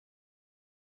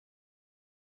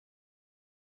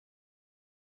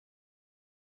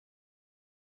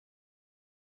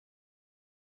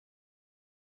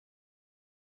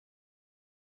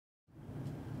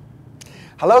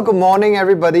Hello, good morning,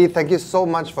 everybody. Thank you so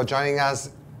much for joining us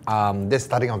this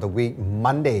starting of the week,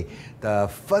 Monday.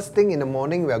 The first thing in the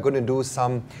morning, we are going to do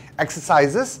some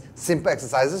exercises, simple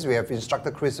exercises. We have instructor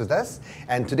Chris with us,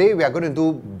 and today we are going to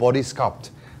do body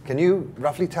sculpt. Can you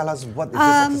roughly tell us what is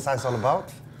this exercise all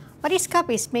about? Body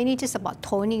sculpt is mainly just about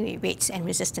toning with weights and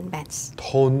resistant bands.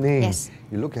 Toning. Yes.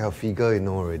 You look at her figure, you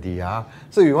know already, yeah?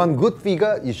 So if you want good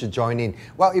figure, you should join in.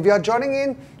 Well, if you are joining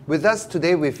in with us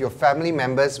today with your family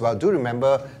members, well, do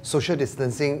remember social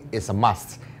distancing is a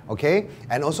must. Okay,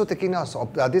 and also taking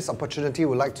this opportunity,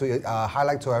 we'd like to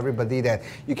highlight to everybody that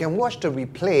you can watch the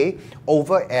replay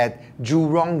over at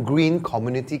Jurong Green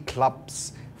Community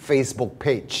Club's Facebook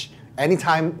page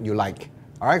anytime you like.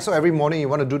 All right, so every morning you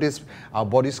want to do this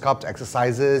body sculpt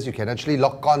exercises, you can actually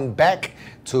log on back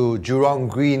to Jurong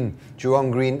Green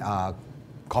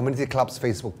Community Club's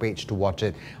Facebook page to watch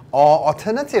it. Or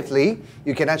alternatively,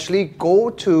 you can actually go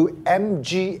to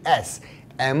MGS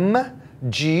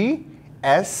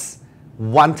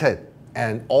Wanted,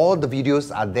 and all the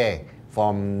videos are there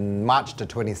from March the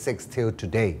 26th till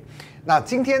today. 那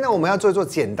今天呢，我们要做一做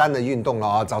简单的运动了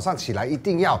啊！早上起来一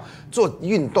定要做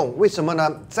运动，为什么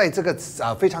呢？在这个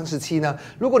非常时期呢，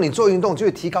如果你做运动，就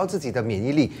会提高自己的免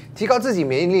疫力，提高自己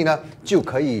免疫力呢，就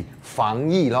可以防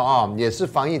疫了啊，也是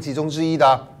防疫其中之一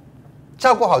的。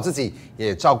照顾好自己，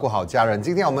也照顾好家人。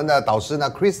今天我们的导师呢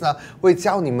 ，Chris 呢，会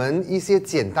教你们一些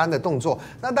简单的动作。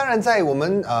那当然，在我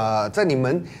们在你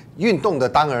们运动的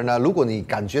当儿呢，如果你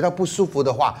感觉到不舒服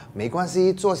的话，没关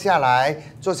系，坐下来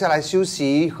休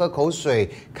息，喝口水，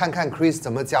看看 Chris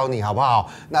怎么教你，好不好？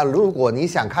那如果你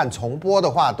想看重播的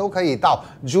话，都可以到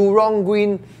Jurong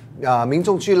Green 民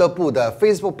众俱乐部的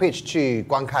Facebook page 去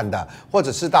观看的，或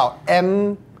者是到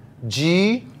MGS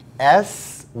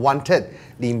Wanted。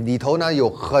里头呢有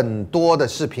很多的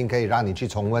视频可以让你去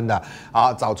重温的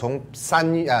啊，早从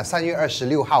3月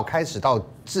26号开始到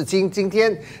至今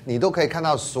天，你都可以看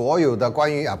到所有的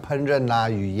关于烹饪啦、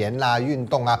语言啦、运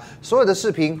动啊，所有的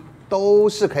视频都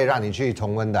是可以让你去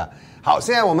重温的。好，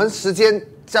现在我们时间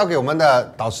交给我们的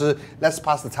导师 ，Let's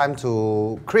pass the time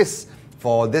to Chris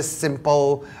for this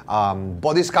simple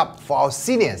body sculpt for our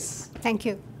seniors. Thank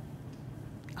you.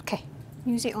 Okay,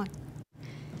 music on.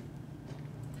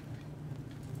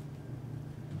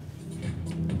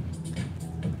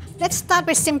 Let's start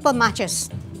with simple marches.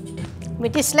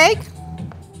 With this leg,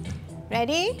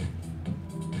 ready?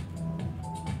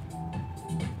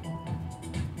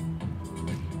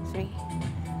 Three,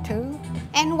 two,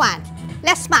 and one.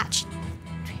 Let's march.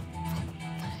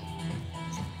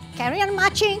 Carry on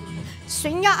marching.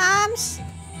 Swing your arms.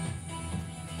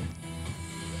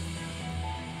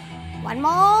 One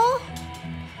more.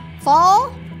 4,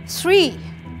 3,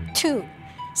 2.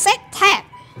 Set, tap.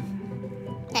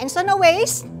 Hands on the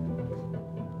waist.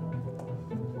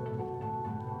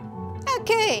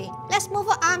 Okay, let's move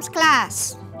our arms,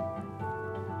 class.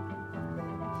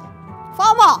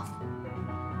 4 more.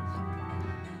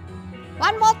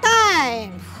 One more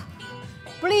time.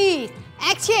 Breathe.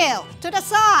 Exhale to the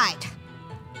side.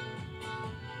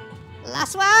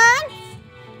 Last one.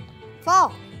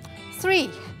 4, 3,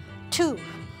 2,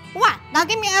 1. Now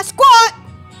give me a squat.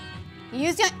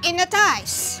 Use your inner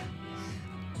thighs.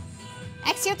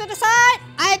 Exhale to the side.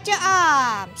 Add your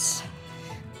arms.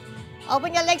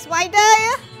 Open your legs wider.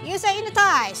 Use your inner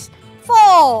thighs.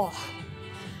 4,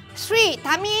 3.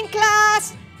 Tummy in,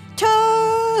 class.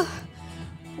 2,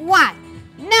 1.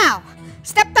 Now,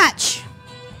 step touch.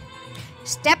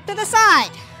 Step to the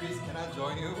side. Chris, can I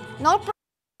join you? No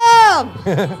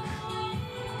problem.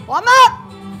 Warm up.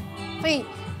 3,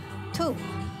 2,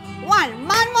 1.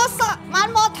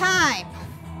 One more time.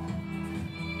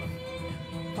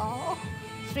 4,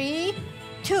 3,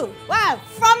 2, 1.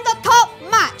 From the top,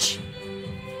 march.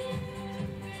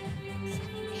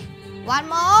 One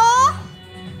more.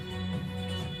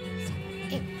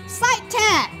 Side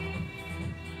tap.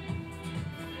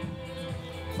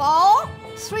 4,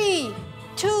 3,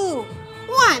 2,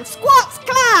 1. Squats,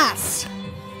 class.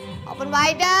 Open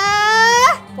wider.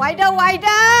 Wider.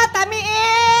 Tummy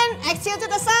in. Exhale to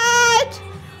the side.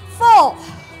 4,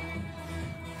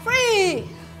 3,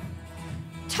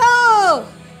 2,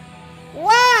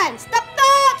 1. Step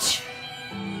touch.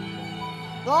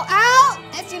 Go out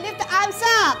as you lift the arms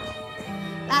up.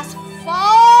 Last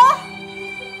 4,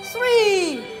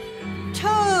 3, 2,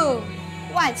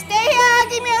 1. Stay here.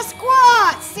 Give me a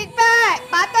squat. Sit back.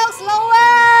 Buttocks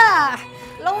lower.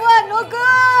 No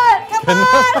good. Come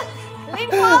on. Lean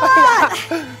forward.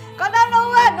 Go down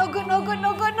lower. No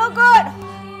good.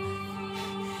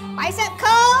 Bicep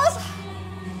curls.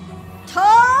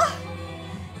 Toe.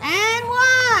 And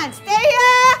 1. Stay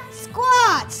here.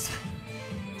 Squats.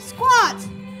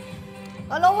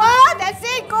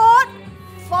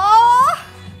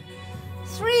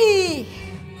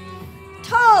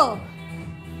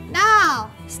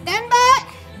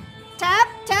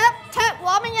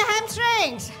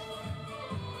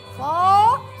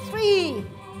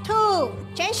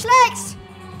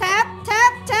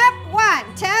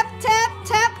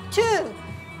 2.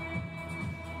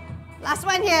 Last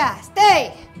one here.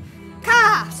 Stay.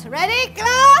 Calves. Ready,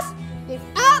 class? Lift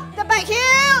up the back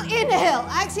heel. Inhale.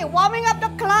 Exhale. Warming up the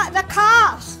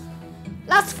calves.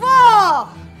 Last 4.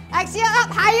 Exhale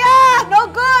up higher. No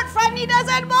good. Front knee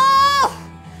doesn't move.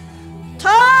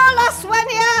 Turn. Last one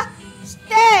here.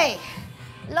 Stay.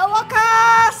 Lower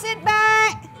calf. Sit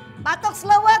back. Buttocks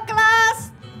lower,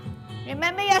 class.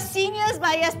 Remember you're seniors,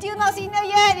 but you're still not senior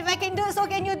yet. If I can do it, so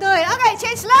can you do it. Okay,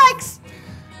 change legs.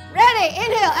 Ready.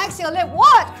 Inhale. Exhale. Lift.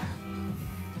 1,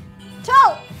 2.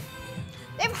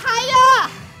 Lift higher.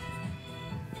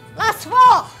 Last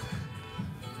 4,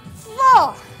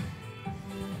 4,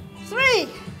 3,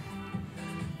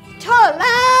 2.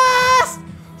 Last.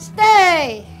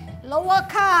 Stay. Lower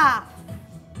calf.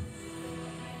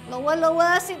 Lower,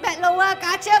 lower. Sit back lower.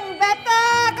 Kacang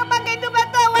better. Come on, can do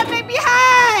better. 1 leg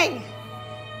behind.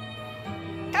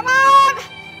 Come on.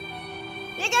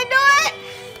 You can do it.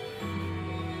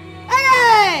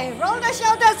 Okay. Roll the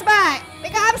shoulders back.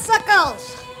 Make arm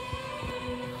circles.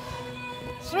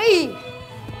 3,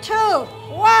 2,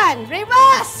 1.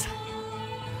 Reverse.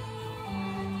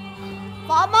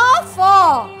 4 more.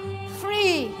 4,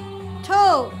 3, 2,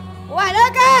 1.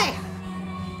 Okay.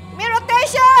 Mid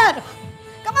rotation.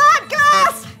 Come on,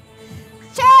 class.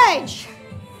 Change.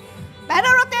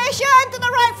 Better rotation to the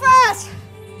right first.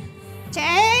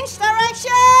 Change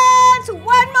directions. 1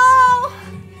 more.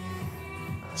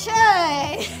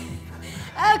 Change.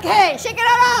 Okay, shake it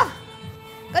off.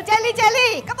 Go jelly,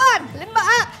 jelly. Come on, limber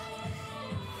up.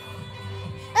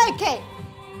 Okay.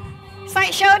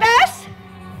 Side shoulders.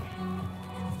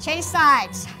 Change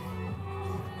sides.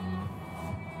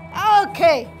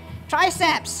 Okay.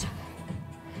 Triceps.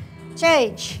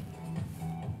 Change.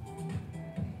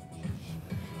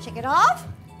 Shake it off.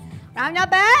 Round your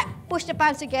back. Push the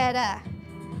palms together.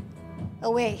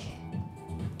 Away.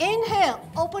 Inhale.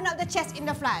 Open up the chest in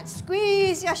the front.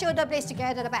 Squeeze your shoulder blades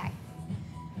together at the back.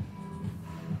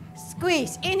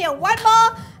 Squeeze. Inhale. 1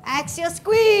 more. Exhale.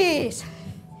 Squeeze.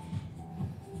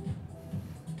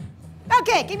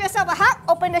 Okay. Give yourself a hug.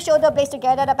 Open the shoulder blades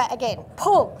together at the back again.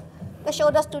 Pull the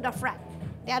shoulders to the front.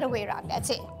 The other way around. That's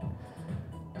it.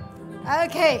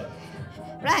 Okay.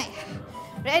 Right.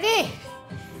 Ready?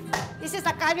 This is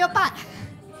the cardio part.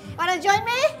 Wanna join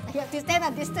me? You have to stand a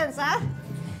distance, huh?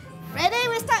 Ready?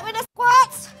 We start with the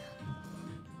squats.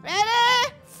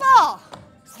 Ready? 4,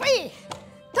 3,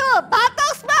 2.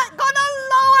 Buttocks back. Go down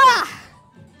lower.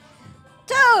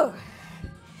 2,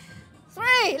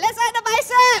 3. Let's add the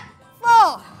bicep.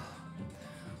 4,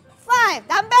 5.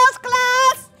 Dumbbells,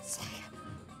 class.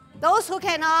 Those who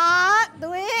cannot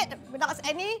do it without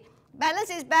any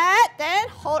balance is bad, then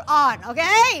hold on,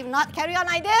 okay? If not, carry on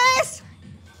like this.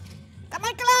 Come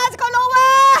on, class, go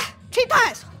lower. 3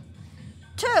 times.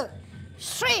 2,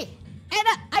 3. And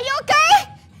are you okay?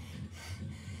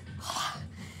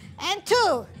 And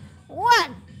 2,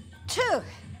 1, 2,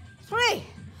 3,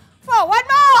 4. 1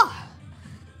 more.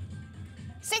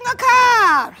 Single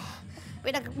count.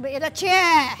 With a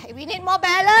chair. If we need more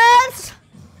balance.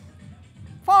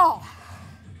 4,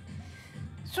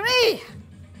 3,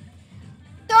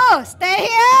 2. Stay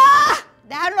here.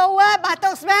 Down lower,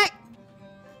 buttocks back.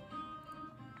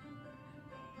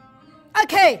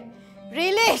 Okay,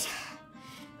 release.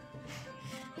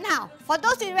 Now, for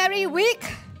those who are very weak,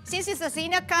 since it's a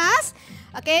senior class,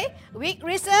 okay, weak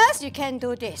wrists, you can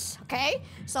do this, okay?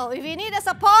 So if you need a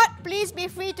support, please be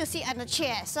free to sit on the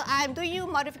chair. So I'm doing you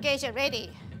modification.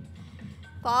 Ready?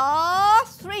 4,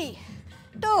 3,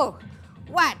 2,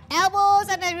 1. Elbows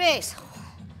and the wrist.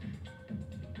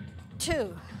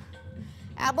 2.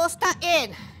 Elbows tuck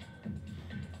in.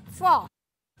 4,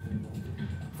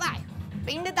 5.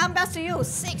 Bring the dumbbells to you.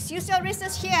 6. Use your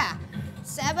wrists here.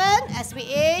 7. As we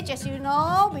age, as you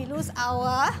know, we lose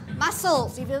our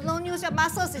muscles. If you don't use your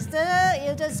muscles,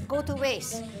 it'll just go to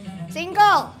waste.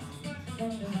 Single.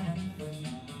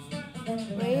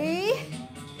 3,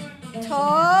 2,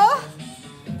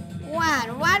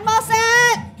 1. 1 more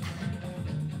set.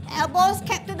 Elbows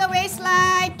kept to the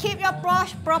waistline. Keep your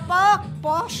proper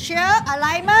posture,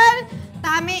 alignment.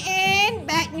 Tummy in,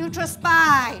 back neutral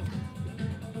spine.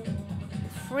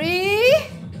 3,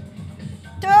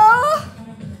 2,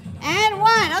 and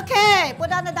 1. Okay, put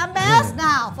down the dumbbells.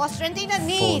 Now, for strengthening the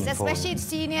knees, especially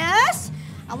seniors,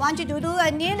 I want you to do a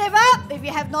knee lift up if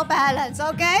you have no balance,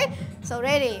 okay? So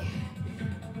ready.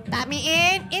 Tummy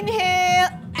in, inhale,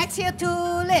 exhale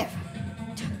to lift.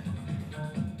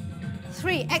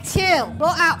 3, exhale, blow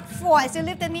out. 4, exhale,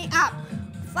 lift the knee up.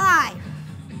 5,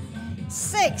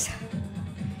 6,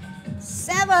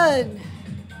 7,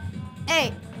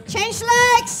 8. Change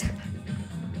legs.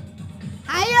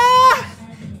 Higher.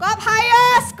 Go up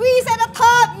higher. Squeeze.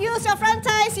 front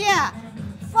thighs here.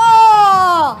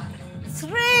 4,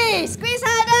 3, squeeze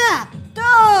harder.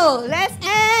 2, let's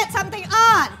add something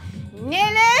on.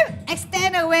 Knee lift,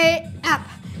 extend away, up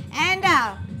and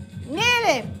down. Knee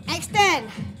lift, extend,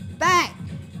 back,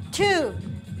 2,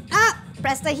 up,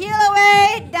 press the heel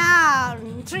away,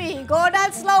 down, 3, go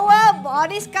down slower,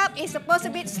 body sculpt is supposed to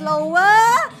be slower,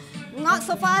 not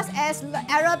so fast as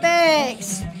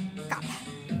aerobics.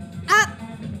 Up,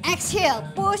 exhale,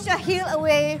 push your heel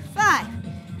away, 5,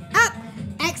 up,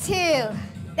 exhale,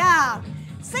 down,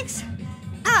 6,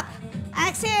 up,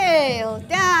 exhale,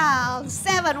 down,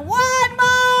 7, one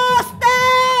more,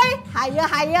 stay, higher,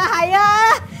 higher,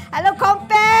 higher. Hello,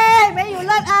 compare, may you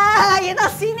learn, you're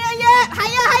not senior yet,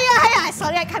 higher, higher, higher.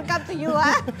 Sorry, I can't come to you,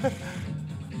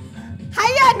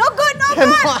 Higher, no good, no good.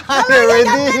 You're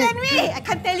younger than me. I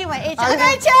can't tell you my age.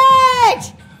 Okay,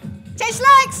 change. Change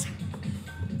legs.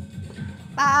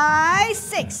 5,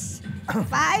 6,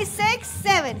 5, 6,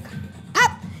 7.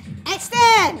 Up,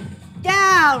 extend,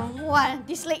 down, 1.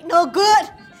 This leg no good.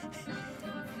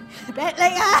 That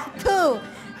leg, 2.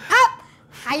 Up,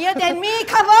 higher than me,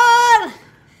 come on.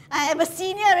 I am a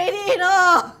senior already, you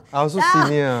know. I also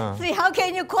senior. 3, how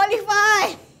can you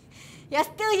qualify? You're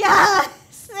still young.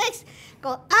 6,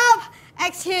 go up,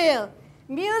 exhale.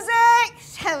 Music,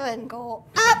 7, go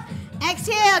up,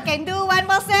 exhale. Can do one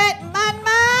more set.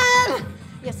 Man.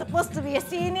 You're supposed to be a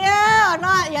senior or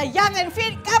not? You're young and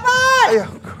fit, come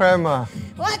on. Cramp.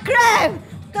 What cramp?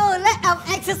 2, let up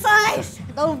exercise.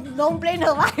 Don't blame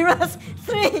the virus.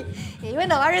 3, even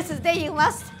the virus is there, you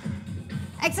must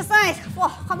exercise. 4,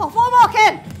 come on, 4 more,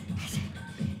 Ken.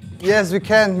 Yes, we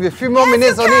can. With a few more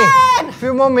minutes you only. can.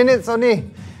 Few more minutes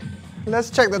only. Let's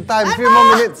check the time. A few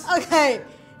more minutes. Okay.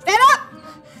 Stand up.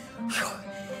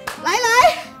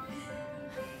 Lie.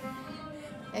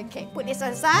 Okay, put this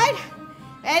on the side.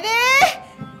 Ready?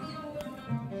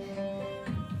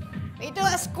 We do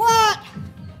a squat.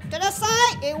 To the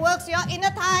side, it works your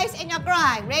inner thighs and your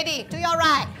groin. Ready? To your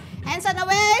right. Hands on the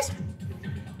waist.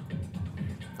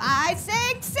 5,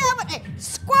 6, 7, 8.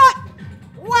 Squat.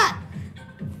 1.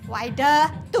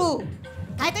 Wider. 2.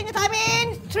 Tighten your thumb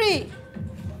in. 3,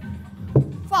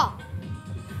 4.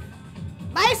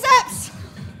 Biceps.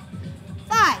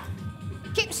 5.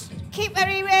 Keep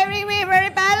very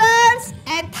balanced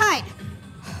and tight.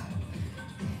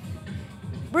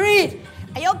 Breathe.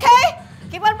 Are you okay?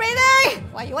 Keep on breathing.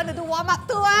 Why you want to do warm up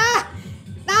too,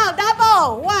 Now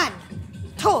double. 1,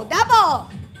 2. Double.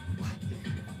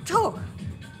 2.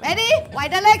 Ready?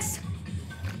 Wider legs.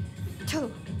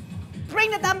 2.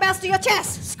 Bring the dumbbells to your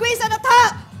chest. Squeeze at the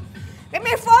top. Give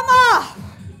me 4 more.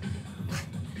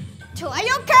 2. Are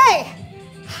you okay?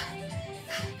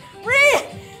 Breathe.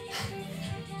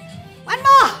 1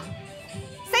 more.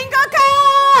 Single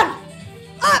count.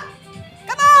 Up.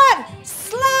 Come on.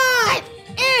 Slide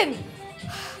in.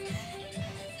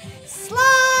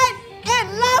 Slide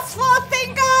in. Last 4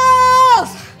 singles.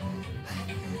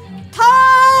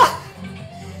 Toe.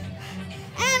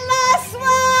 And last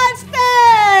one.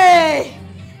 Stay.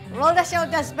 Roll the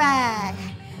shoulders back.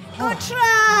 Good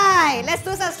try. Let's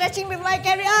do some stretching before I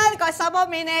carry on. Got some more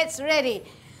minutes. Ready.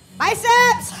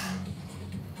 Biceps.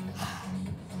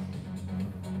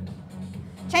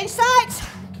 Change sides.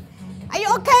 Are you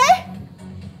okay?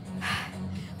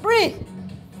 Breathe.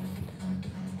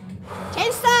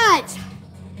 Change sides.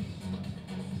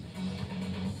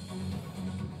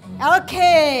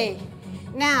 Okay.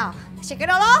 Now, shake it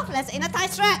all off. Let's inner thigh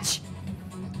stretch.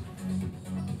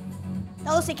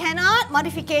 Those who cannot,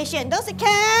 modification. Those who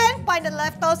can, point the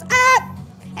left toes up.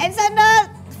 Hands on the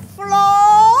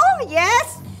floor.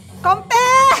 Yes.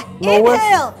 Compare.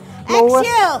 Inhale.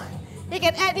 Exhale. You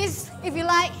can add this if you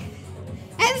like.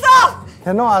 Hands off.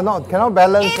 Cannot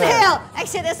balance. Inhale.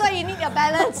 Exhale. That's why you need your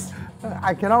balance.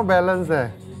 I cannot balance.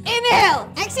 Inhale.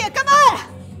 Exhale. Come on.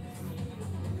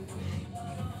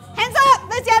 Hands up.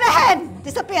 That's the other hand.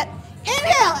 Disappeared.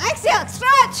 Inhale. Exhale.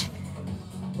 Stretch.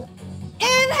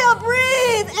 Inhale.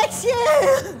 Breathe.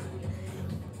 Exhale.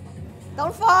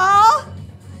 Don't fall.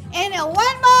 Inhale. 1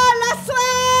 more. Last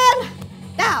one.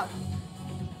 Down.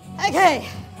 Okay.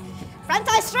 Front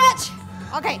thigh stretch.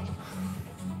 Okay.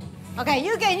 Okay,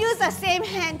 you can use the same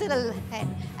hand to the left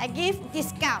hand. I give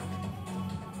discount.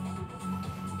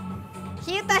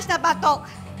 Heel touch the buttock.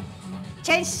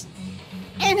 Change.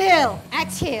 Inhale.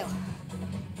 Exhale.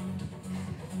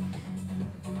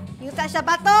 You touch the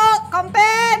buttock.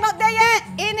 Compare. Not there yet.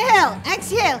 Inhale.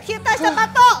 Exhale. Heel touch the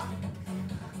buttock.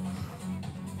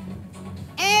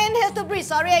 Inhale to breathe.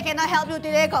 Sorry, I cannot help you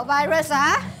today. Got virus,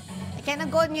 I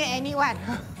cannot go near anyone.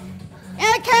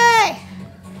 Okay.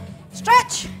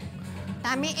 Stretch.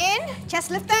 Tummy in.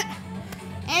 Chest lifted.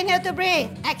 Inhale to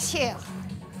breathe. Exhale.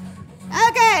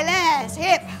 Okay, let's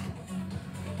hip.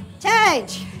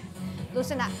 Change.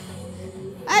 Loosen up.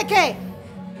 Okay,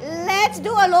 let's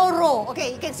do a low roll.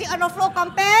 Okay, you can see on the floor,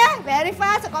 compare. Very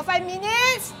fast, I got 5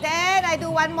 minutes. Then I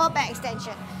do one more back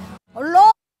extension. A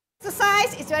low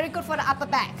exercise is very good for the upper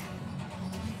back.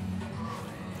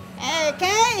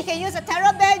 Okay, you can use a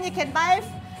terra band you can buy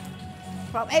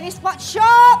from any sports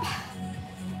shop.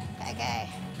 Okay,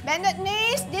 bended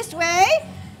knees this way.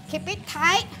 Keep it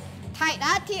tight. Tight,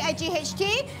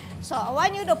 T-I-G-H-T. So I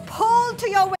want you to pull to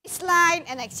your waistline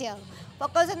and exhale.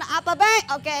 Focus on the upper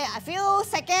back. Okay, a few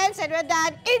seconds and we're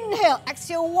done. Inhale,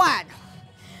 exhale, 1.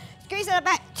 Squeeze at the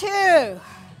back, 2.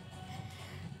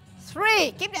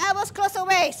 3. Keep the elbows close to the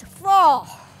waist. 4.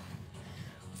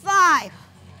 5.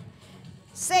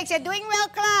 6. You're doing well,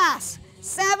 class.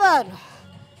 7.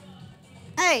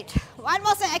 8. One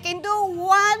more set. I can do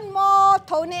one more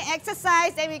toning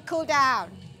exercise, then we cool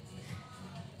down.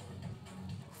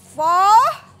 4,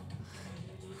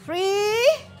 3,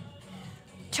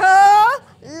 2,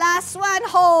 last one,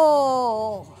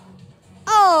 hold.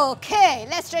 Okay,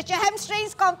 let's stretch your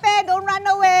hamstrings, compare, don't run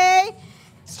away.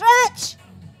 Stretch.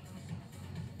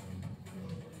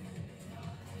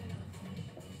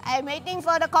 I'm waiting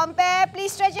for the compare,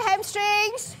 please stretch your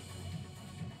hamstrings.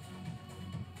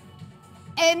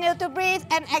 Inhale to breathe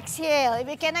and exhale. If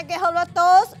you cannot get hold of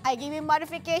toes, I give you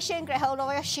modification, grab hold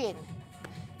of your shin.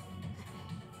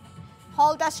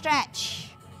 Hold the stretch.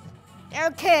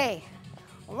 Okay.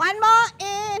 One more.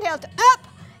 Inhale to up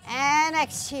and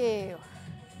exhale.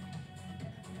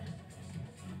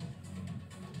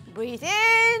 Breathe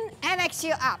in and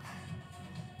exhale up.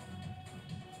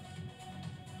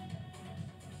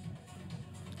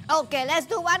 Okay, let's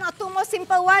do one or two more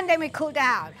simple ones, then we cool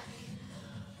down.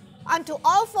 Onto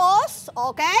all fours,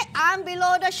 okay? Arm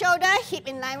below the shoulder, hip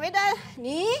in line with the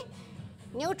knee.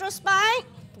 Neutral spine.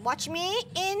 Watch me.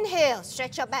 Inhale,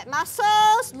 stretch your back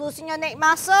muscles, loosen your neck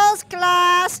muscles,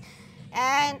 class.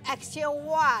 And exhale,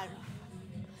 1.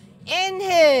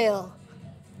 Inhale.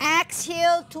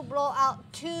 Exhale to blow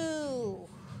out, 2.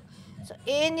 So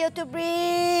inhale to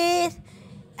breathe.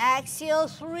 Exhale,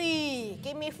 3.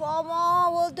 Give me 4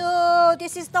 more, we'll do.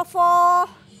 This is the 4.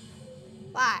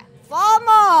 5. 4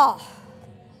 more.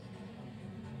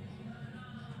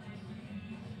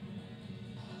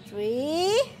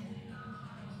 3.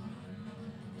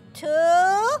 2.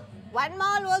 One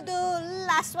more will do.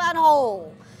 Last one,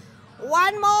 hold.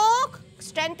 One more,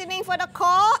 strengthening for the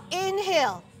core.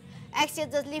 Inhale. Exhale,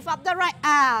 just lift up the right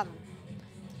arm.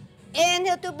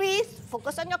 Inhale to breathe.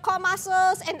 Focus on your core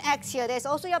muscles and exhale. There's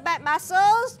also your back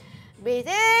muscles. Breathe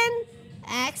in.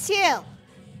 Exhale.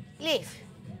 Lift.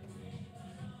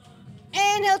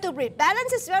 Inhale to breathe.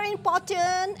 Balance is very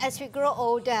important as we grow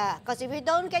older. Because if you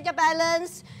don't get your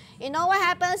balance, you know what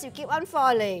happens? You keep on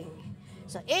falling.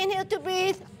 So inhale to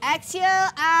breathe. Exhale,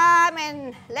 arm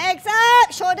and legs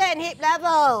up. Shoulder and hip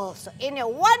level. So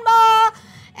inhale, one more.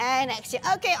 And exhale.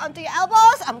 Okay, onto your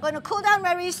elbows. I'm going to cool down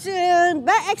very soon.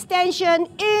 Back extension.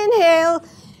 Inhale.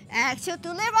 Exhale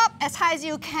to lift up as high as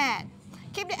you can.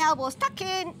 Keep the elbows tucked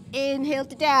in. Inhale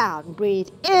to down. Breathe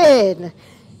in.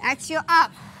 Exhale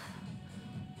up.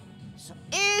 So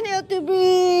inhale to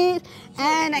breathe.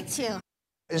 And exhale.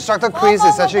 Instructor Chris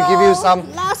is actually give you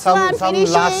some last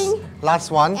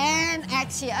one. And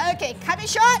exhale. Okay, cut it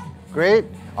short. Great.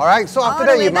 All right. So after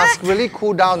that, you must really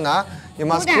cool down, nah. You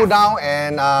must cool down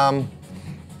and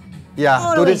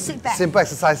yeah, do this simple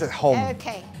exercise at home.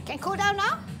 Okay. Can cool down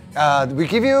now? We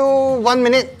give you 1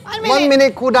 minute. 1 minute. 1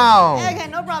 minute cool down. Okay,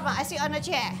 no problem. I sit on the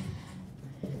chair.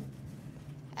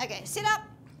 Okay, sit up.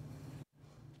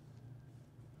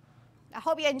 I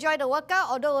hope you enjoyed the workout,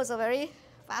 although it was a very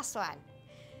fast one.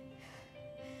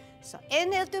 So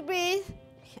inhale to breathe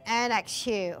and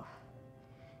exhale.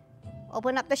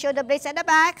 Open up the shoulder blades at the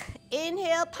back.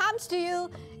 Inhale, palms to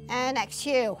you and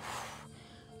exhale.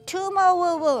 2 more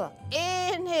woo-woo.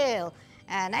 Inhale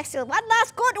and exhale. One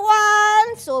last good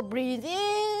one. So breathe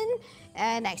in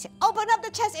and exhale. Open up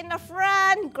the chest in the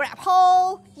front. Grab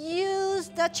hold. Use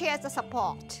the chair as a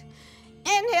support.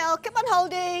 Inhale, keep on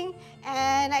holding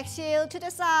and exhale to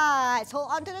the sides. Hold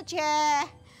on to the chair.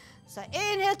 So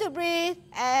inhale to breathe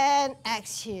and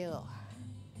exhale.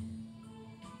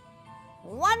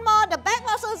 One more, the back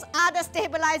muscles are the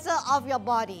stabilizer of your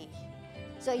body.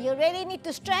 So you really need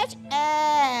to stretch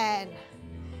and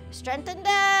strengthen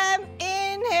them.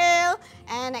 Inhale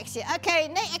and exhale. Okay,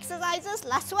 neck exercises,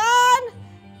 last one.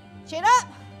 Chin up.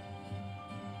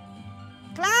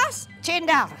 Class, chin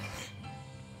down.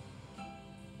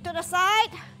 To the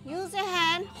side, use your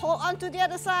hand, hold on to the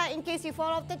other side in case you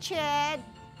fall off the chair.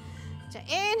 So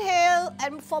inhale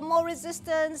and for more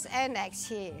resistance and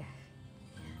exhale.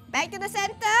 Back to the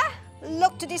center,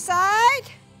 look to the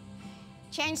side,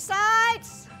 change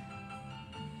sides.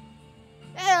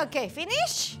 Okay,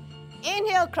 finish.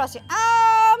 Inhale, cross your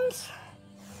arms,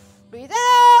 breathe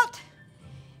out,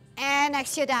 and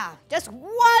exhale down. Just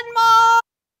one more.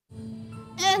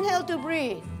 Inhale to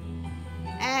breathe,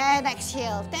 and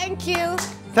exhale. Thank you.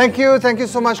 Thank you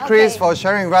so much, Chris, for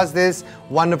sharing with us this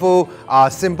wonderful,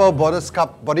 simple body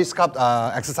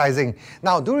sculpt exercising.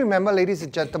 Now, do remember, ladies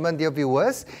and gentlemen, dear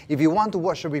viewers, if you want to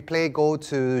watch the replay, go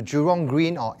to Jurong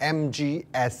Green or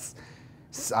MGS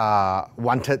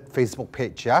Wanted Facebook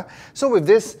page. Yeah. So with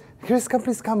this, Chris,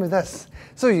 please come with us.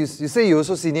 So you say you're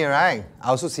also senior, right? I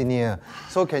also senior.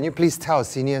 So can you please tell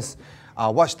seniors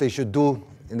what they should do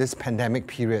in this pandemic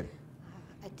period?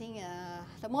 I think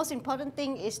the most important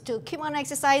thing is to keep on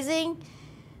exercising,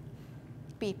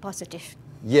 be positive.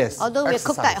 Yes. Although we're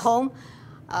cooked at home,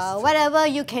 whatever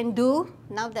you can do,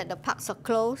 now that the parks are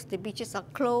closed, the beaches are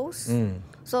closed.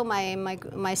 So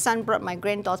my son brought my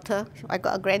granddaughter, I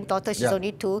got a granddaughter, she's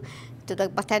only 2, to the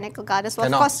botanical gardens.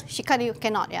 Well, of course, she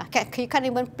cannot, you can't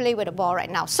even play with the ball right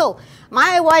now. So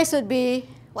my advice would be,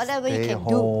 whatever you can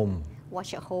do,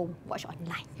 watch at home, watch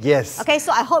online. Yes. Okay,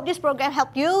 so I hope this program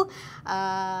helped you.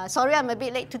 Sorry, I'm a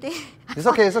bit late today. It's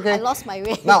okay, it's okay. I lost my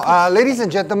way. Now, ladies and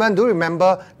gentlemen, do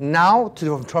remember now,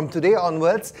 from today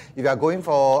onwards, if you are going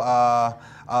for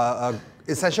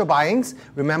essential buyings,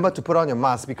 remember to put on your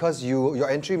mask, because your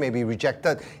entry may be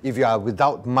rejected if you are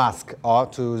without mask, or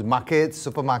to markets,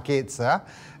 supermarkets,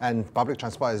 and public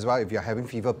transport as well. If you're having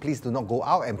fever, please do not go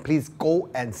out, and please go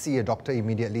and see a doctor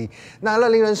immediately. 那乐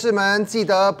龄人士们记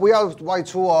得不要外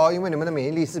出哦，因为你们的免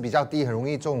疫力是比较低，很容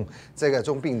易中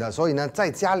病的。所以呢，待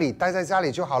在家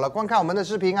里就好了，观看我们的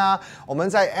视频啊。我们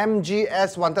在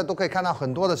MGS Wanted 都可以看到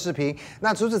很多的视频。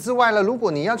那除此之外呢，如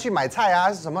果你要去买菜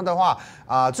啊什么的话，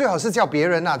最好是叫别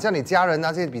人啊，叫你家人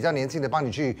啊，这些比较年轻的帮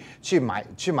你去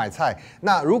买菜。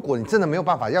那如果你真的没有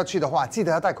办法要去的话，记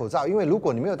得要戴口罩，因为如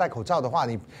果你没有戴口罩的话，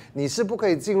你是不可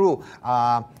以进入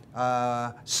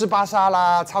斯巴沙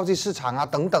啦、超级市场啊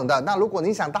等等的。那如果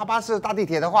你想搭巴士、搭地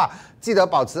铁的话，记得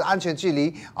保持安全距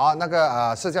离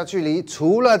啊，社交距离。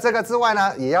除了这个之外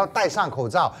呢，也要戴上口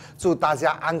罩。祝大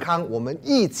家安康，我们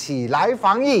一起来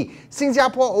防疫。新加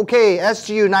坡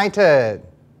OK，SG United。